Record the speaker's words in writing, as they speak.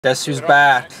Guess who's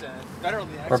back?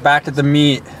 We're back at the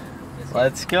meet.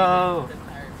 Let's go.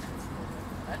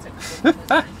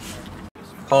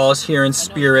 Paul's here in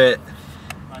spirit.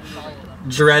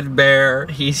 Dread Bear.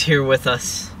 He's here with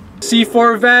us.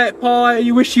 C4 Vet, Paul,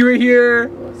 you wish you were here.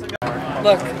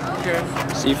 Look.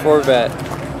 C4 Vet.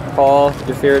 Paul,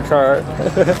 your favorite chart.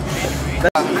 The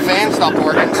fan stopped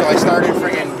working, so I started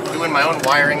friggin' doing my own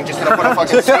wiring, just gonna put a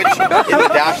fucking switch in the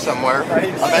dash somewhere,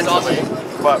 eventually.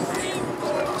 But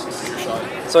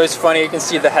So it's funny, you can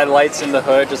see the headlights in the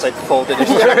hood just like folded in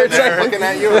it's like looking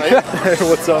at you, right?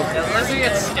 What's up? Literally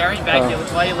it's staring back at you.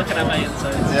 Why are you looking at my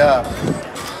insides? Yeah.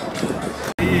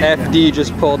 FD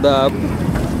just pulled up.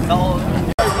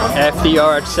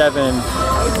 FDRX7.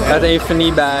 That's a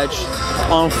Fini badge.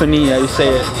 En Fini, how you say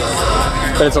it.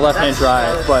 But it's a left-hand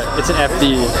drive, but it's an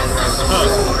FD.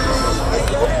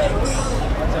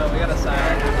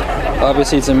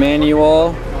 Obviously it's a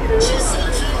manual.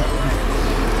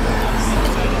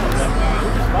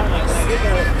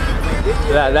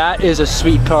 That is a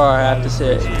sweet car, I have to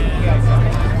say.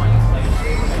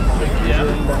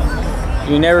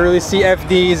 You never really see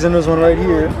FDs, and there's one right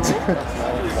here. It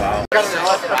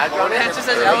just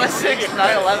says LS6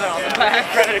 911 on the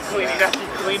back. Credit cleaning, not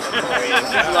clean. It's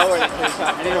lower than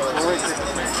clean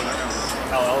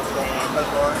top.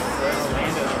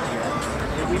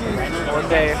 One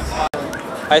day.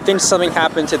 I think something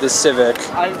happened to the Civic.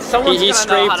 He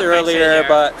scraped earlier,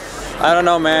 but I don't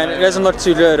know, man. It doesn't look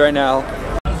too good right now.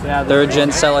 Yeah, third gen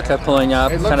Celica pulling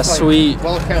up, kind of sweet.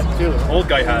 Old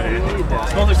guy had it.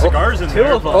 Smells like cigars in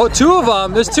there. Oh, two of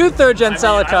them. There's two third gen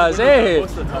Celicas. Hey,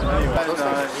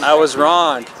 I was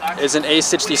wrong. It's an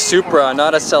A60 Supra,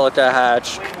 not a Celica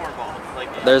hatch.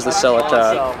 There's the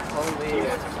Celica.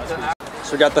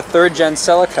 So we got the third gen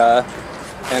Celica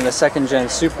and the second gen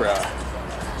Supra.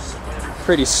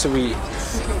 Pretty sweet.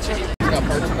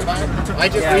 I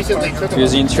just recently took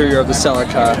Here's the interior of the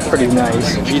Celica, pretty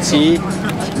nice. GT,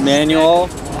 manual.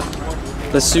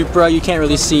 The Supra you can't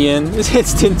really see in.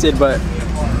 It's tinted, but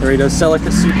there you go,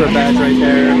 Celica Supra badge right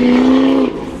there.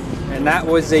 And that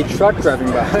was a truck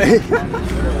driving by.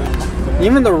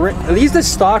 Even the rim, are these the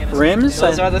stock rims?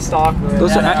 Those are the stock rims.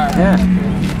 Those are,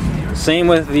 yeah. Same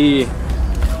with the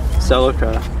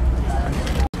Celica.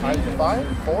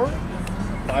 5, 4?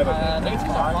 I think it's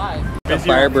called 5. The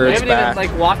Firebird's back. Even,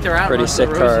 like, walked around. Pretty sick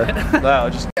car. Wow,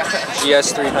 just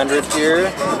GS300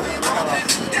 here.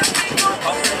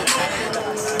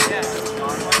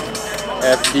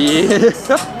 FD.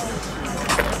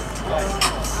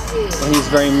 He's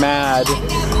very mad.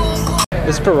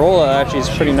 This Corolla actually is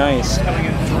pretty nice. I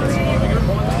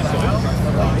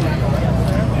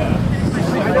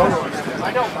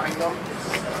don't mind them.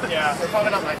 Yeah, they're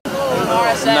probably not my...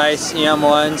 Nice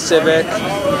EM1 Civic.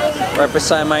 Right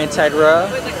beside my Integra.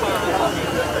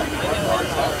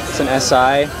 It's an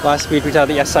SI. Last week we saw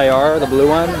the SIR, the blue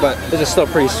one, but this is still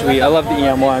pretty sweet. I love the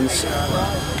EM1s.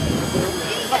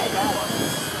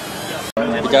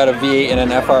 We got a V8 and an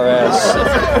FRS.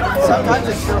 Sometimes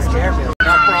it feels scary.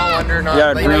 Not crawl under, not... You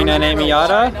got a green NA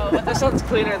Miata? No, but this one's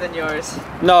cleaner than yours.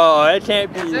 No, it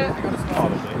can't be. Is it?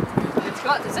 It's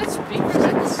got, is that speakers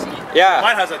in the seat? Yeah.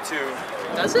 mine has a 2.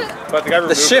 Does it? But the guy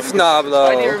removed The shift knob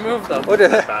though. Why do you remove them? What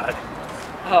is that? bad.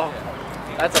 Oh,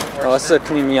 that's unfortunate. Oh, it's a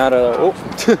clean Miata. Oh.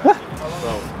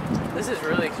 This is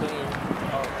really clean.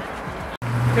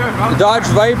 The Dodge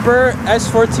Viper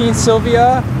S14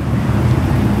 Silvia.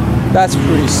 That's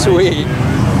pretty sweet.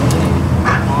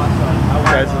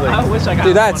 I wish I got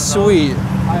Dude, that's sweet.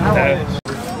 Yeah.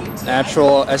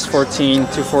 Natural S14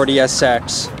 240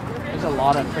 SX. There's a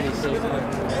lot of pretty safe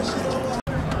ones.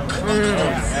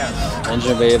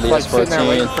 Engine bay of the Like sitting there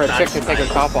waiting S14. for a chick to take her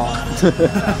top off.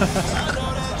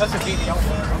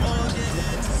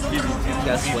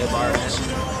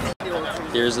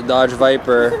 Here's the Dodge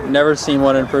Viper. Never seen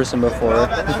one in person before.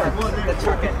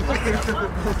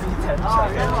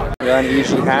 We got an EG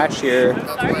hatch here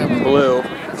in blue.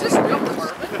 Is this real carbon?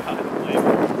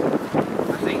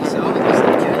 I think so.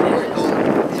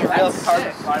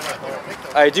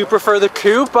 I do prefer the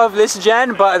coupe of this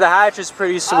gen, but the hatch is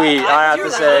pretty sweet, I have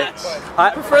to say. I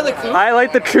prefer the coupe. I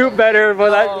like the coupe better,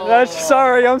 but that's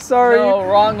sorry, I'm sorry. No,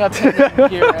 wrong opinion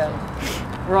here, man.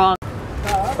 Wrong.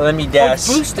 Let me guess.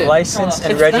 boosted. License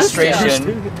and It's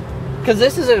registration. Because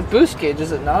this is a boost gauge,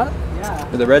 is it not? Yeah.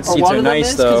 The red seats are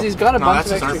nice though. Because he's got a bunch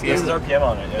of That's extra his gears. RPM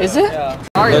on it. Yeah. Is it? Yeah.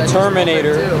 The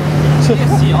Terminator. You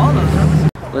can see all of them.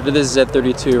 Look at this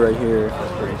Z32 right here.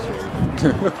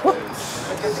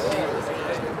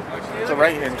 It's a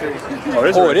right hand too.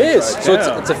 Oh, it is. So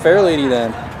it's a Fairlady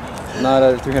then, not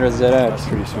a 300ZX. That's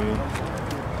pretty sweet.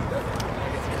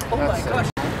 Oh my gosh.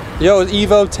 Yo,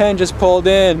 Evo 10 just pulled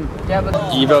in. Yeah, but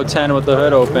Evo 10 with the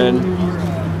hood open.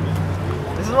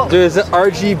 Dude, is it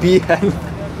RGB?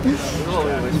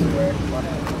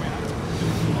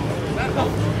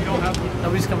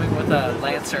 nobody's coming with a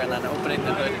Lancer and then opening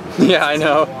the hood. Yeah, I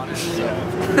know.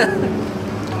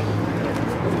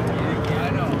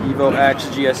 Evo X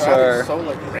GSR.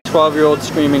 12-year-old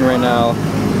screaming right now.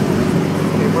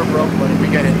 Okay, we're broke, but we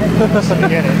get it. We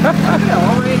get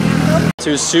it.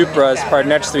 Two Supras parked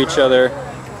next to each other.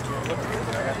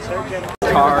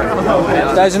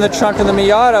 Guys in the trunk of the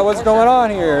Miata, what's going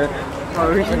on here?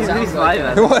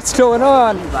 What's going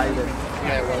on?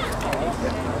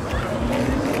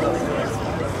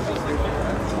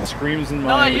 Screams in No,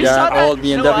 my... you saw Yeah, that. old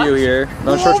BMW here.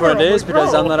 Not sure which one it is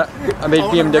because I'm not a big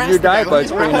BMW guy, but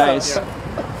it's pretty nice.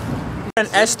 An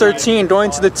S13 going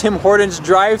to the Tim Hortons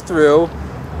drive-thru,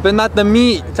 but not the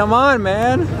meat. Come on,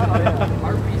 man.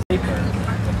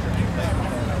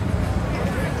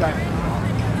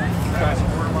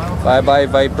 Bye-bye,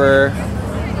 Viper.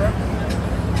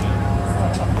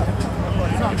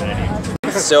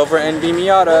 Silver NV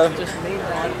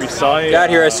Miata. We saw it. Got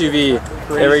here SUV.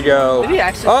 There we go.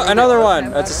 Oh, another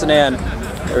one. That's a sedan.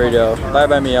 There we go.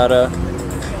 Bye-bye, Miata.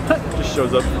 Just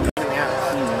shows up.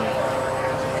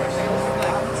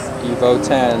 Evo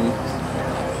 10.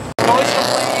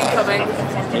 Incoming.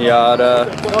 Miata.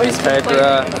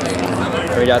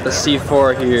 Tegra. We got the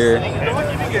C4 here.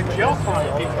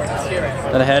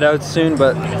 Gonna head out soon,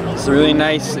 but it's a really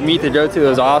nice meet to go to. It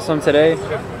was awesome today.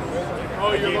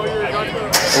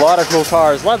 A lot of cool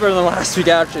cars. A lot better than last week,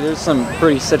 actually. There's some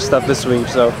pretty sick stuff this week,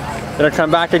 so gonna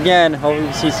come back again.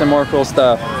 Hopefully see some more cool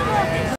stuff.